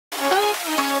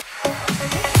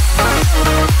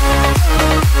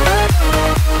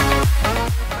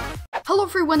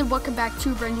everyone and welcome back to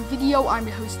a brand new video. I'm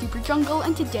your host Super Jungle,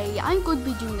 and today I'm going to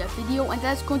be doing a video, and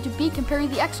that's going to be comparing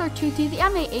the XR2 to the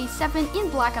M8A7 in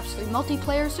Black Ops 3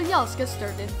 multiplayer. So yeah, let's get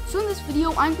started. So in this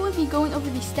video I'm going to be going over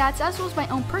the stats as well as my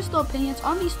own personal opinions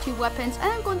on these two weapons,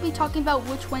 and I'm going to be talking about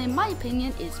which one in my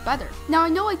opinion is better. Now I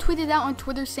know I tweeted out on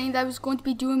Twitter saying that I was going to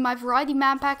be doing my variety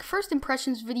map pack first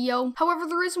impressions video. However,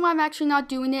 the reason why I'm actually not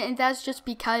doing it, and that's just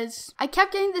because I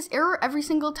kept getting this error every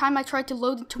single time I tried to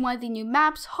load into one of the new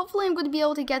maps. Hopefully I'm going to be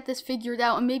able to get this figured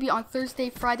out, and maybe on Thursday,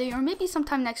 Friday, or maybe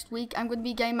sometime next week I'm going to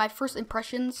be getting my first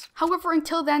impressions. However,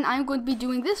 until then I'm going to be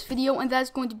doing this video, and that is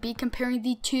going to be comparing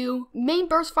the two main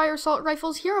burst fire assault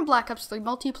rifles here in Black Ops 3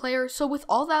 multiplayer. So with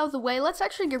all that out of the way, let's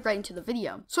actually get right into the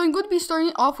video. So I'm going to be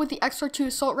starting off with the XR2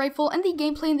 assault rifle, and the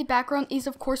gameplay in the background is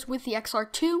of course with the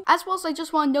XR2. As well as I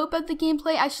just want to note about the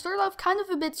gameplay, I start off kind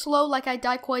of a bit slow, like I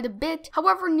die quite a bit.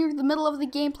 However, near the middle of the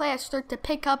gameplay I start to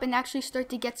pick up and actually start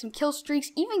to get some kill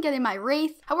streaks, even getting my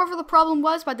Wraith. However, the problem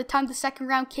was by the time the second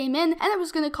round came in and I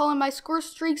was going to call in my score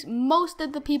streaks, most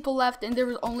of the people left and there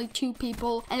was only 2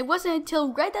 people, and it wasn't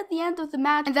until right at the end of the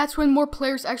match and that's when more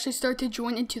players actually started to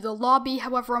join into the lobby.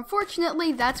 However,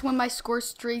 unfortunately, that's when my score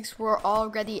streaks were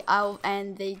already out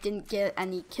and they didn't get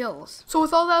any kills. So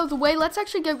with all that out of the way, let's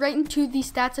actually get right into the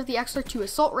stats of the XR2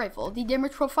 assault rifle. The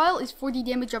damage profile is 40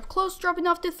 damage up close, dropping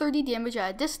off to 30 damage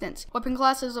at a distance. Weapon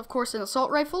class is of course an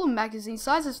assault rifle, magazine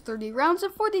size is 30 rounds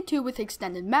and 42 with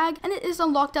extended mag, and it is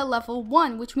unlocked at level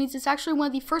 1, which means it's actually one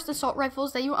of the first assault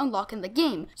rifles that you unlock in the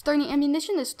game. Starting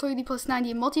ammunition is 30 plus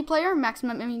 90 in multiplayer,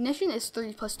 maximum ammunition is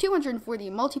 30 plus 240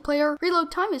 in multiplayer,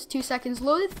 reload time is 2 seconds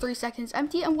loaded, 3 seconds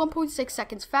empty, and 1.6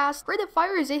 seconds fast. Rate of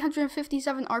fire is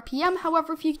 857 RPM,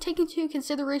 however if you take into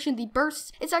consideration the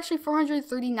bursts, it's actually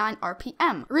 439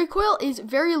 RPM. Recoil is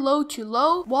very low to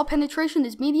low, wall penetration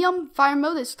is medium, fire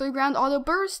mode is 3 round auto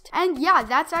burst, and yeah,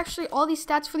 that's actually all the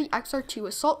stats for the XR2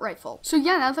 assault rifle. So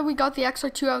yeah, now that we got the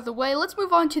XR2 out of the way, let's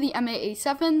move on to the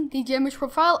M8A7. The damage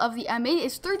profile of the M8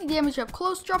 is 30 damage up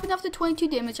close, dropping off to 22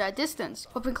 damage at a distance.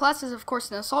 Weapon class is of course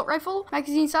an assault rifle,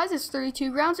 magazine size is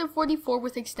 32 rounds and 44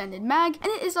 with extended mag,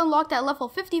 and it is unlocked at level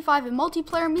 55 in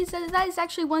multiplayer, means that is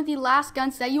actually one of the last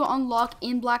guns that you unlock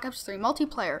in Black Ops 3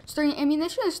 multiplayer. Starting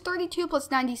ammunition is 32 plus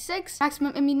 96,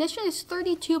 maximum ammunition is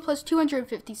 32 plus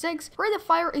 256, rate of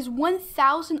fire is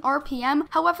 1000 RPM,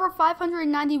 however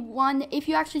 591 if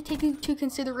you actually take into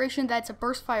consideration that it's a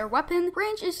burst fire weapon.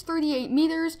 Range is 38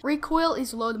 meters, recoil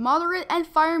is low to moderate, and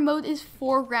fire mode is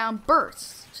 4 round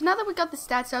bursts. So now that we got the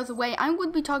stats out of the way, I'm going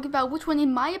to be talking about which one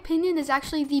in my opinion is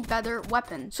actually the better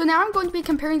weapon. So now I'm going to be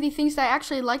comparing the things that I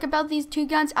actually like about these two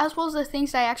guns as well as the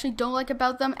things that I actually don't like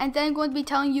about them, and then I'm going to be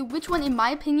telling you which one in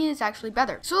my opinion is actually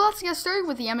better. So let's get started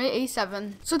with the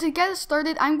M8A7. So to get us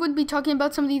started, I'm going to be talking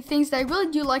about some of the things that I really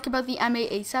do like about the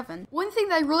M8A7. One thing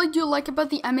that I really do like about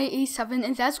the M8A7,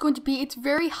 and that's going to be its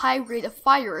very high rate of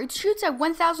fire. It shoots at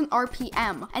 1000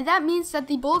 RPM, and that means that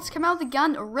the bullets come out of the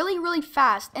gun really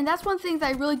fast, and that's one thing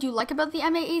that I really do like about the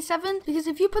M8A7, because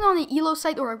if you put on an elo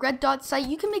sight or a red dot sight,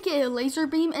 you can make it a laser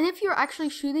beam, and if you're actually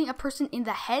shooting a person in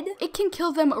the head, it can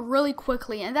kill them really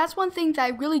quickly, and that's one thing that I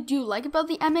really do like about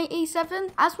the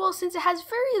M8A7, as well since it has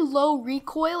very low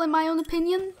recoil in my own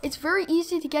opinion. It's very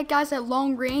easy to get guys at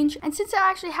long range, and since it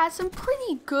actually has some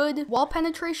pretty good wall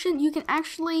penetration, you can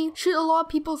actually shoot a lot of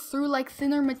people through like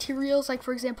thinner materials, like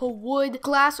for example wood,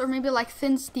 glass, or maybe like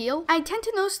thin steel. I tend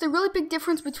to notice the really big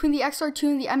difference between the XR2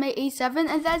 and the M8A7,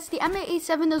 and that's the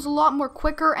M8A7 is a lot more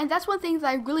quicker, and that's one thing that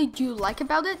I really do like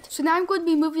about it. So now I'm going to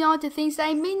be moving on to things that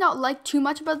I may not like too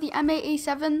much about the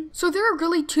M8A7. So there are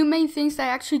really 2 main things that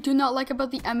I actually do not like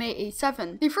about the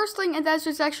M8A7. The first thing, and that's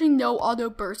just actually no auto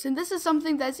burst, and this is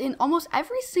something that's in almost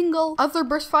every single other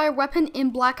burst fire weapon in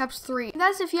Black Ops 3.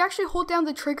 That is, if you actually hold down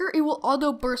the trigger, it will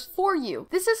auto burst for you.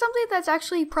 This is something that's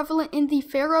actually prevalent in the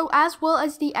Pharaoh as well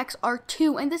as the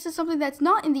XR2, and this is something that's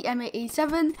not in the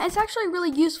M8A7, and it's actually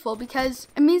really useful because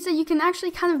it means that you can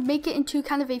actually kind of make it into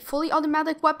kind of a fully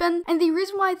automatic weapon. And the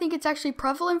reason why I think it's actually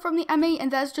prevalent from the M8,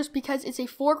 and that's just because it's a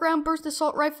 4 round burst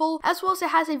assault rifle, as well as it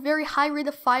has a very high rate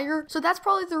of fire, so that's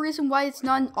probably the reason why it's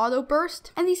not an auto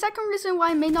burst. And the second reason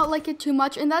why I may not like it too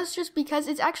much, and that's just because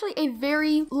it's actually a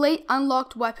very late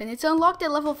unlocked weapon. It's unlocked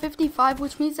at level 55,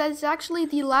 which means that it's actually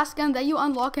the last gun that you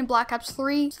unlock in Black Ops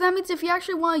 3. So that means if you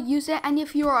actually want to use it, and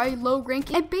if you are a low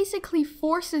rank, it basically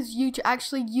forces you to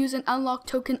actually use an unlock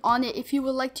token on it if you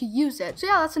would like to use it. So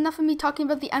yeah, that's enough of me talking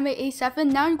about the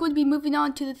M8A7. Now I'm going to be moving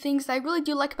on to the things that I really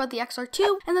do like about the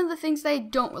XR2, and then the things that I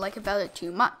don't like about it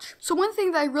too much. So one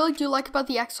thing that I really do like about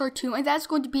the XR2, and that's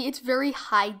going to be its very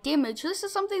high damage. This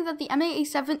is something that the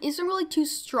M8A7 isn't really too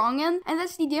strong in, and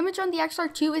that's the damage on the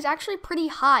XR2 is actually pretty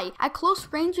high. At close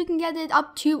range, you can get it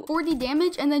up to 40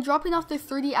 damage, and then dropping off to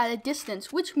 30 at a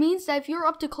distance, which means that if you're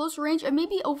up to close range and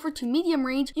maybe over to medium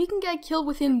range, you can get killed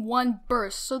within one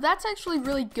burst. So that's actually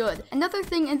really good. Another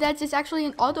thing, and that is actually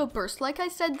an auto burst. Like I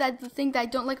said, that the thing that I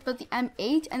don't like about the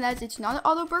M8 and that it's not an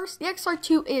auto burst, the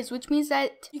XR2 is, which means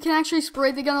that you can actually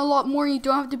spray the gun a lot more. You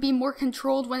don't have to be more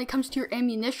controlled when it comes to your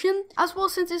ammunition. As well,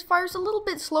 since it fires a little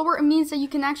bit slower, it means that you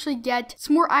can actually get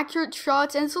some more accurate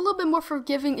shots, and it's a little bit more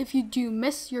forgiving if you do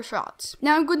miss your shots.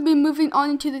 Now I'm going to be moving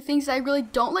on into the things that I really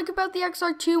don't like about the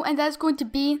XR2, and that's going to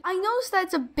be, I noticed that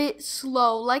it's a bit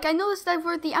slow. Like, I noticed that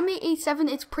for the M8A7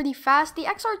 it's pretty fast. The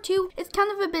XR2 is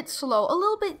kind of a bit slow, a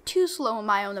little bit too slow in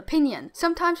my own opinion.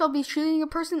 Sometimes I'll be shooting a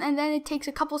person and then it takes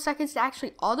a couple seconds to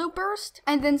actually auto burst,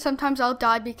 and then sometimes I'll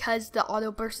die because the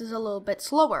auto burst is a little bit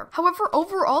slower. However,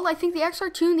 overall I think the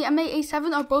XR2 and the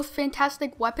M8A7 are both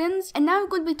fantastic weapons, and now I'm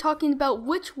going to be talking about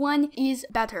which one is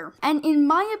better. And in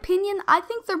my opinion, I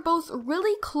think they're both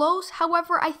really close.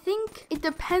 However, I think it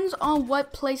depends on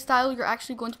what playstyle you're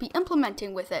actually going to be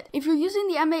implementing with it. If you're using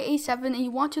the M8A7 and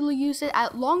you want to use it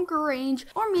at longer range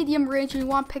or medium range and you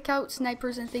want to pick out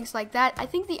snipers and things like that, I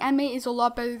think the M8 is a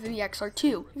lot better than the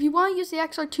XR2. If you want to use the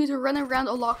XR2 to run around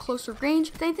a lot closer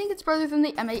range, then I think it's better than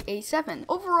the M8A7.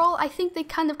 Overall, I think they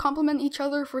kind of complement each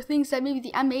other for things that maybe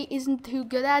the M8 isn't too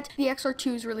good at, the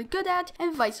XR2 is really good at,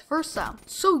 and vice versa.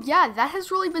 So yeah, that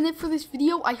has really been it for this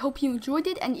video. I hope you enjoyed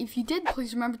it, and if you did,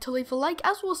 please remember to leave a like,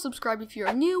 as well as subscribe if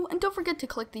you're new, and don't forget to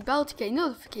click the bell to get a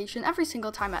notification every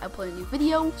single time I upload a new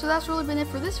video. So that's really been it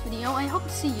for this video, and I hope to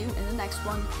see you in the next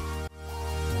one.